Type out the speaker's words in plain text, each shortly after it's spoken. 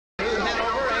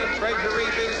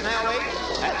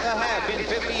At the half in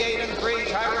 58 and 3,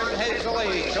 Tyrant heads the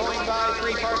lead, showing by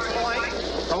 3 parts of the length.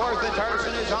 Kawartha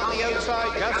Tarson is on the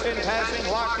outside, Justin passing,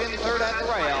 locked in third at the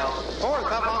rail.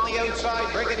 Fourth up on the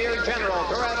outside, Brigadier General.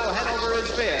 Dorado Hanover is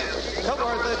fifth.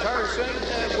 Kawartha Tarson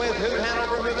with Hoot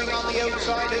Hanover moving on the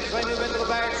outside as they move into the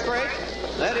back straight.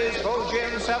 That is Bo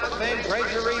Jim seventh, then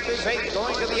Treasure Reef is eighth,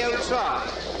 going to the outside.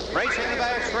 Racing the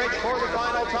back stretch for the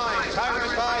final time.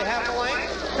 Tyrant by half a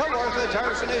length. Kawartha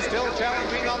Tarson is still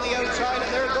challenging on the outside,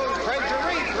 and there goes Treasure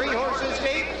Reef, 3 horses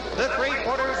deep. The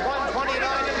 3/4s, 129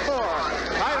 and 4.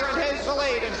 Tyrant has the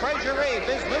lead, and Treasure Reef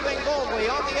is moving boldly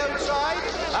on the outside.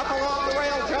 Up along the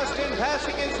rail, Justin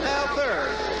passing is now third.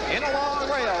 In along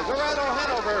the rail, Dorado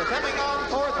Hanover coming on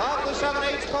fourth off the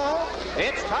 7/8 pole.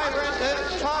 It's Tyrant at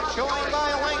the top, showing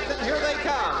by a length, and here they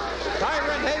come.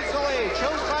 Tyrant has the lead,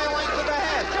 shows by a length of the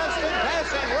half. Justin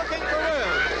passing, looking for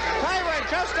room. Tyrant,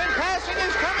 Justin passing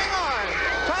is coming on.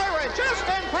 Tyrant,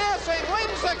 Justin passing,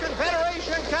 wins the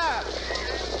Confederation Cup.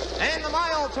 And the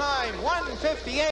mile time, 1:58.